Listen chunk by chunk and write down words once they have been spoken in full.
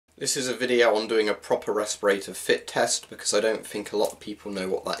This is a video on doing a proper respirator fit test because I don't think a lot of people know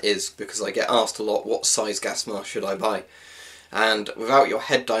what that is, because I get asked a lot, what size gas mask should I buy? And without your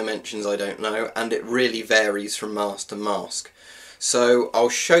head dimensions I don't know, and it really varies from mask to mask. So I'll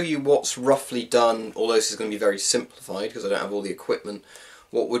show you what's roughly done, although this is going to be very simplified because I don't have all the equipment,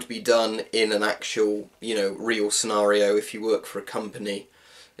 what would be done in an actual, real scenario if you work for a company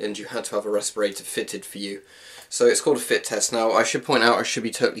and you had to have a respirator fitted for you. So it's called a fit test. Now I should point out I should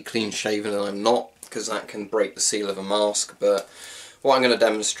be totally clean shaven and I'm not, because that can break the seal of a mask, but what I'm going to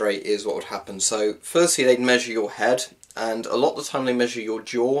demonstrate is what would happen. So firstly they'd measure your head, and a lot of the time they measure your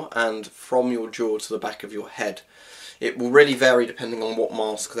jaw, and from your jaw to the back of your head. It will really vary depending on what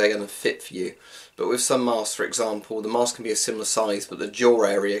mask they're going to fit for you. But with some masks, for example, the mask can be a similar size but the jaw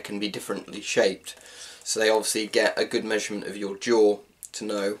area can be differently shaped. So they obviously get a good measurement of your jaw to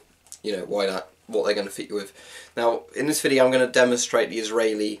know, what they're going to fit you with. Now, in this video I'm going to demonstrate the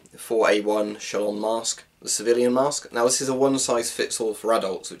Israeli 4A1 Shalom mask, the civilian mask. Now this is a one-size-fits-all for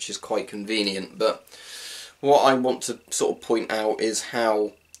adults, which is quite convenient, but what I want to sort of point out is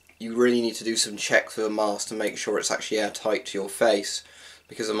how you really need to do some checks with a mask to make sure it's actually airtight to your face,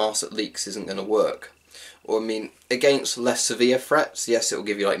 because a mask that leaks isn't going to work. Or, against less severe threats, yes, it will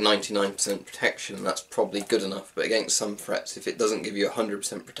give you like 99% protection, and that's probably good enough, but against some threats, if it doesn't give you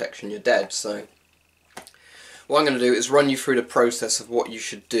 100% protection, you're dead. So what I'm going to do is run you through the process of what you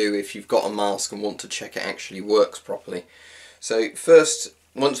should do if you've got a mask and want to check it actually works properly. So first,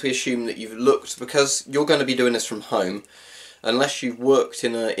 once we assume that you've looked, because you're going to be doing this from home, unless you've worked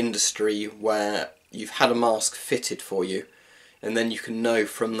in an industry where you've had a mask fitted for you, and then you can know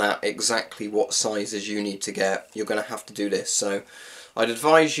from that exactly what sizes you need to get, you're going to have to do this. So I'd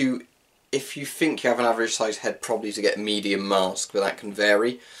advise you, if you think you have an average size head, probably to get a medium mask, but that can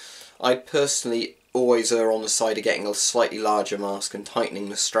vary. I personally always err on the side of getting a slightly larger mask and tightening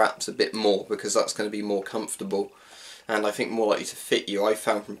the straps a bit more, because that's going to be more comfortable and I think more likely to fit you. I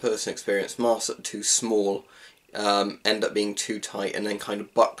found from personal experience masks that are too small end up being too tight and then kind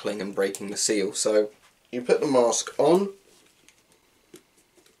of buckling and breaking the seal. So you put the mask on.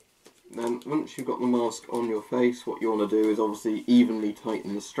 Then once you've got the mask on your face, what you want to do is obviously evenly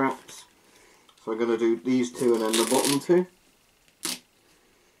tighten the straps. So I'm going to do these two and then the bottom two.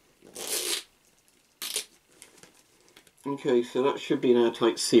 Okay, so that should be an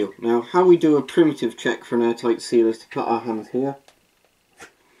airtight seal. Now how we do a primitive check for an airtight seal is to put our hand here.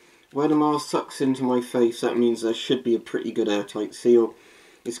 Where the mask sucks into my face, that means there should be a pretty good airtight seal.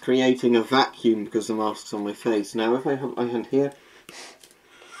 It's creating a vacuum because the mask's on my face. Now if I have my hand here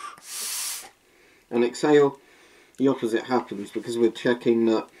and exhale, the opposite happens, because we're checking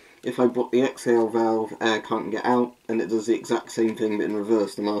that if I block the exhale valve, air can't get out, and it does the exact same thing but in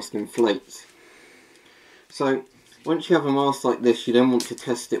reverse, the mask inflates. So once you have a mask like this, you then want to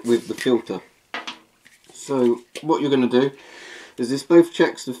test it with the filter. So what you're going to do is this both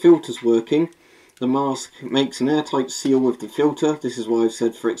checks the filter's working. The mask makes an airtight seal with the filter. This is why I've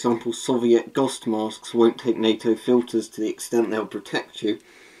said, for example, Soviet Ghost masks won't take NATO filters to the extent they'll protect you,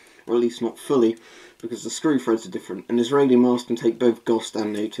 or at least not fully, because the screw threads are different. An Israeli mask can take both Ghost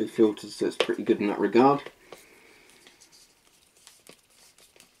and NATO filters, so it's pretty good in that regard.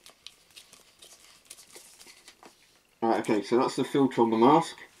 Right, okay, so that's the filter on the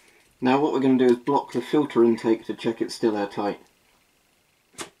mask. Now what we're going to do is block the filter intake to check it's still airtight.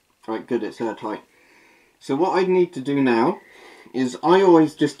 Right, good, it's airtight. So what I need to do now is I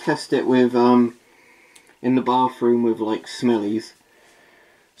always just test it with, in the bathroom with like smellies.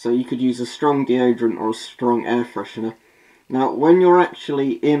 So you could use a strong deodorant or a strong air freshener. Now when you're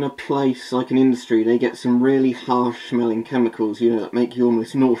actually in a place like an industry, they get some really harsh smelling chemicals, that make you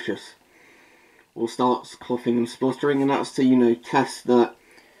almost nauseous, or starts coughing and spluttering, and that's to, test that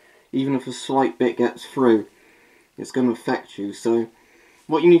even if a slight bit gets through, it's going to affect you. So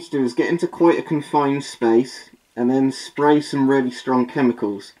what you need to do is get into quite a confined space and then spray some really strong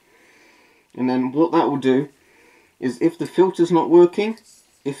chemicals. And then what that will do is, if the filter's not working,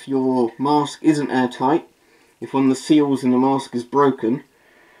 if your mask isn't airtight, if one of the seals in the mask is broken,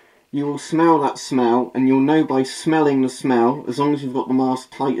 you will smell that smell, and you'll know by smelling the smell, as long as you've got the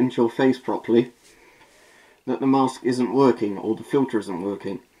mask tightened to your face properly, that the mask isn't working or the filter isn't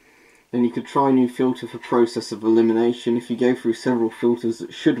working. Then you could try a new filter for process of elimination. If you go through several filters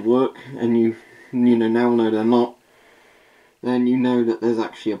that should work and you now know they're not, then you know that there's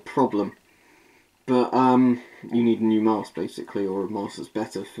actually a problem. But you need a new mask basically, or a mask that's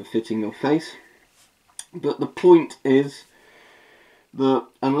better for fitting your face. But the point is that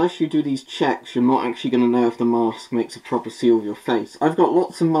unless you do these checks, you're not actually going to know if the mask makes a proper seal of your face. I've got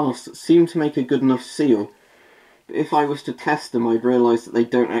lots of masks that seem to make a good enough seal, But if I was to test them, I'd realise that they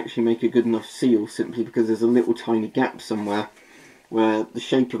don't actually make a good enough seal, simply because there's a little tiny gap somewhere where the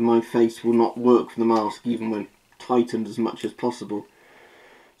shape of my face will not work for the mask even when tightened as much as possible.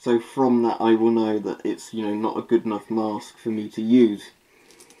 So from that I will know that it's, you know, not a good enough mask for me to use.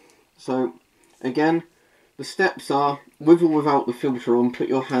 So again, the steps are, with or without the filter on, put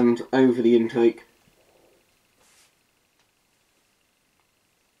your hand over the intake.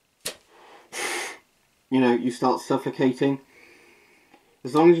 You know, you start suffocating.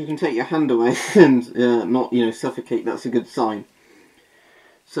 As long as you can take your hand away and not, you know, suffocate, that's a good sign.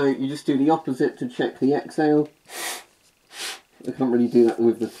 So you just do the opposite to check the exhale. I can't really do that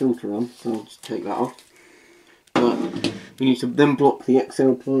with the filter on, so I'll just take that off. But we need to then block the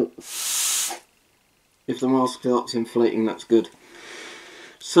exhale part. If the mask starts inflating, that's good.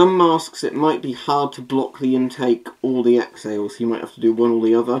 Some masks, it might be hard to block the intake or the exhale, so you might have to do one or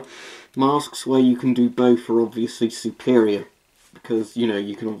the other. Masks where you can do both are obviously superior, because, you know,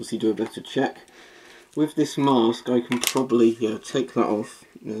 you can obviously do a better check. With this mask, I can probably, take that off.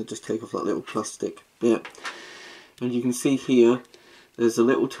 Just take off that little plastic bit. And you can see here, there's a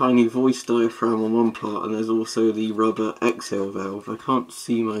little tiny voice diaphragm on one part, and there's also the rubber exhale valve. I can't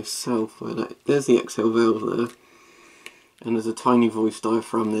see myself where that... There's the exhale valve there. And there's a tiny voice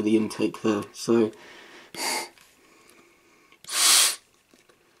diaphragm near the intake there. So...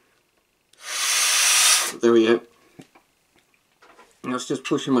 there we go. That's just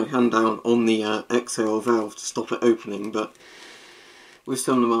pushing my hand down on the exhale valve to stop it opening, but with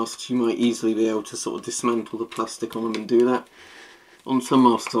some of the masks you might easily be able to sort of dismantle the plastic on them and do that. On some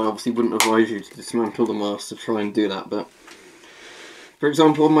masks I obviously wouldn't advise you to dismantle the mask to try and do that, but for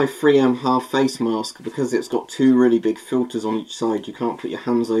example on my 3M half face mask, because it's got two really big filters on each side, you can't put your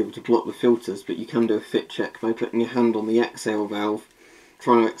hands over to block the filters, but you can do a fit check by putting your hand on the exhale valve,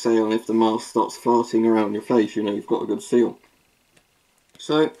 trying to exhale, and if the mask starts farting around your face, you know you've got a good seal.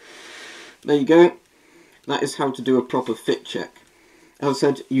 So, there you go. That is how to do a proper fit check. As I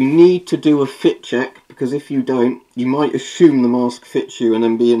said, you need to do a fit check, because if you don't, you might assume the mask fits you and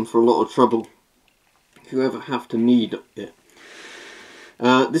then be in for a lot of trouble if you ever have to need it.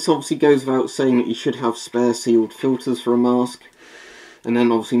 This obviously goes without saying that you should have spare sealed filters for a mask, and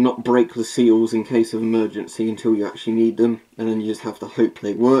then obviously not break the seals in case of emergency until you actually need them, and then you just have to hope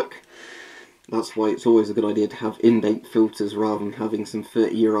they work. That's why it's always a good idea to have in-date filters rather than having some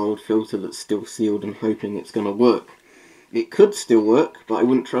 30-year-old filter that's still sealed and hoping it's going to work. It could still work, but I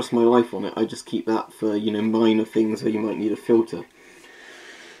wouldn't trust my life on it. I just keep that for, you know, minor things where you might need a filter.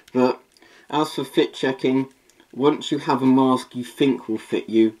 But as for fit checking, once you have a mask you think will fit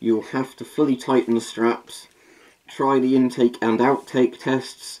you, you'll have to fully tighten the straps, try the intake and outtake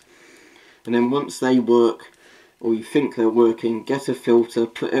tests, and then once they work, or you think they're working, get a filter,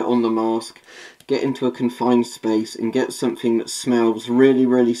 put it on the mask, get into a confined space and get something that smells really,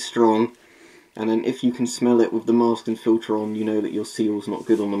 really strong, and then if you can smell it with the mask and filter on, you know that your seal's not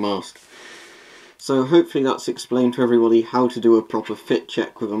good on the mask. So hopefully that's explained to everybody how to do a proper fit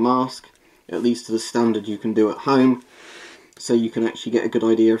check with a mask, at least to the standard you can do at home, so you can actually get a good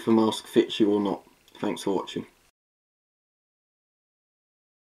idea if a mask fits you or not. Thanks for watching.